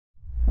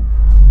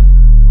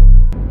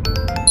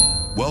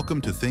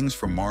Welcome to Things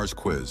from Mars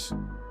quiz.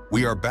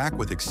 We are back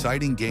with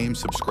exciting games.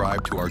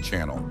 Subscribe to our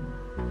channel.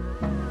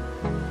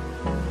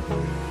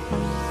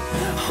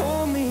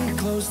 Hold me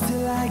close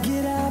till I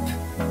get up.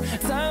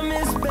 Time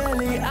is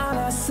barely on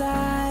our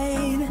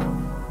side.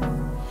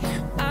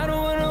 I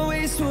don't wanna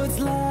waste what's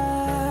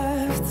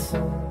left.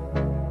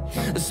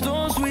 The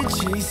storms we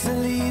chase are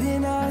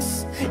leading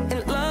us,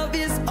 and love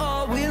is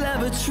all we'll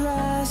ever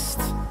trust.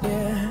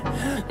 Yeah,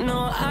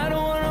 no, I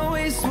don't wanna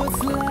waste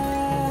what's left.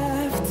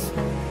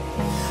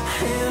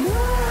 And on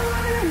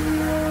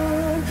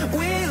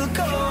we'll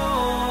go,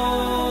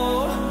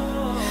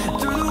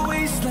 through the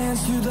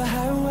wastelands, through the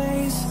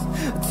highways,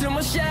 till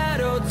my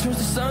shadow turns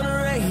to sun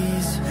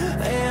rays.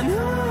 And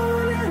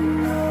on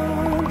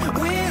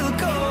we'll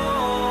go,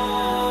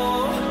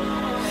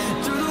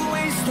 through the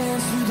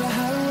wastelands, through the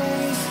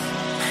highways,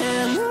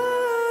 and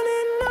on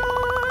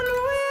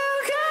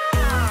we'll go.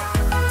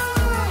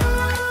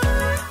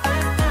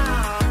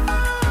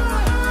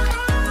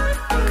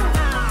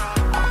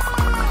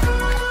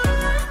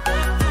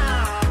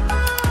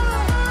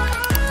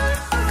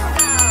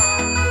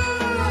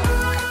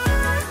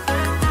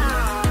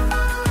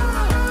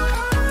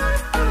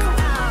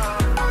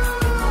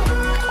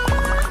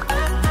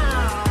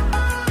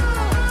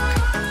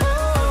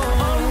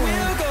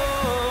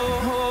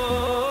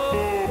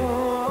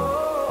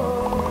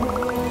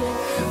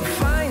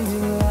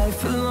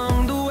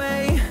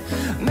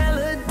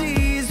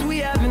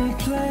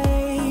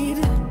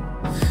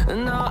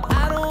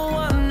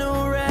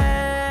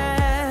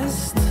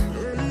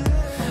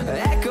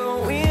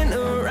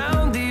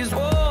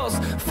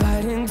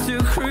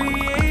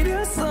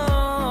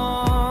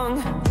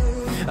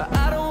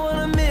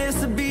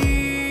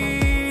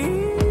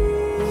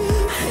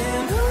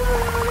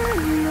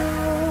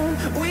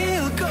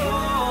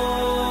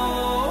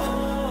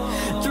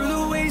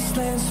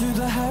 Through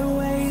the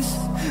highways,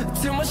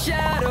 till my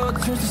shadow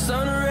turns to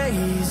sun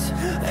rays.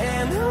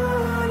 And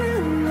on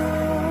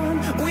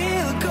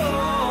we'll go,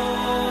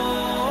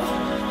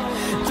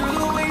 through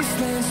the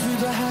wastelands, through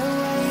the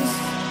highways,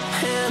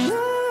 and on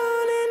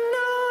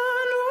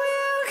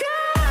we'll go.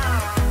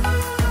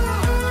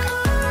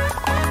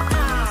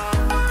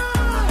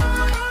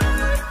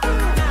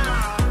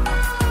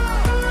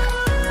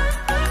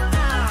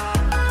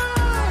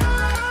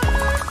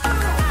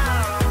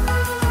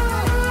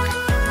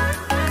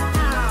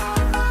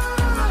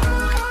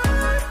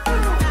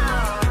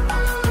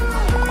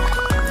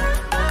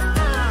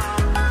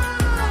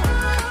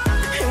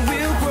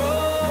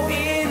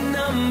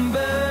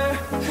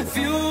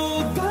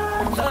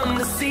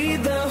 See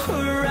the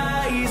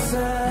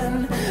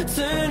horizon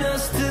turn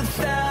us to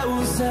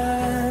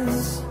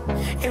thousands,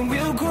 and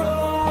we'll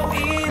grow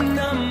in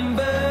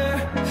number,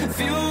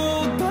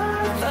 fueled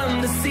by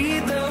them. To see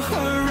the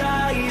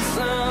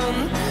horizon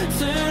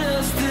turn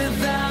us to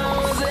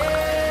thousands,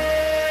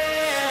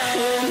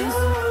 and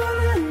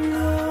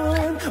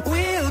on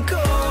we'll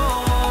go,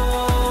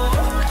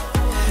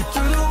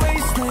 through the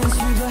wastelands,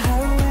 through the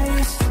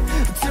highways,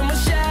 till my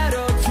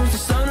shadow turns to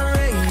sun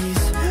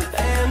rays.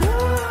 And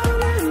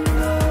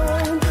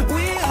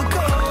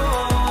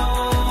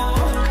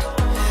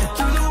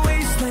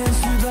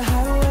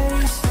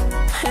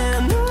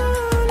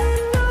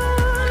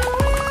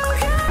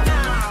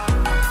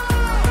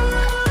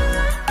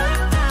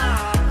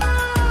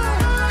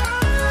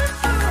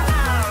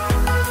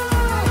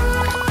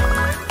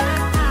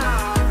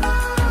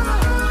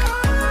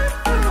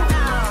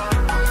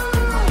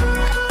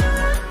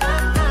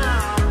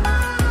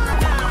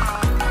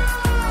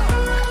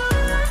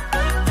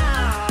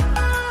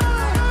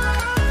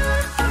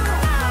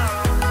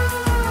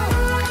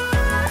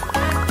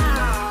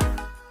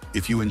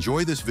If you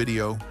enjoy this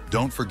video,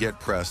 don't forget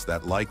press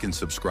that like and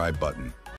subscribe button.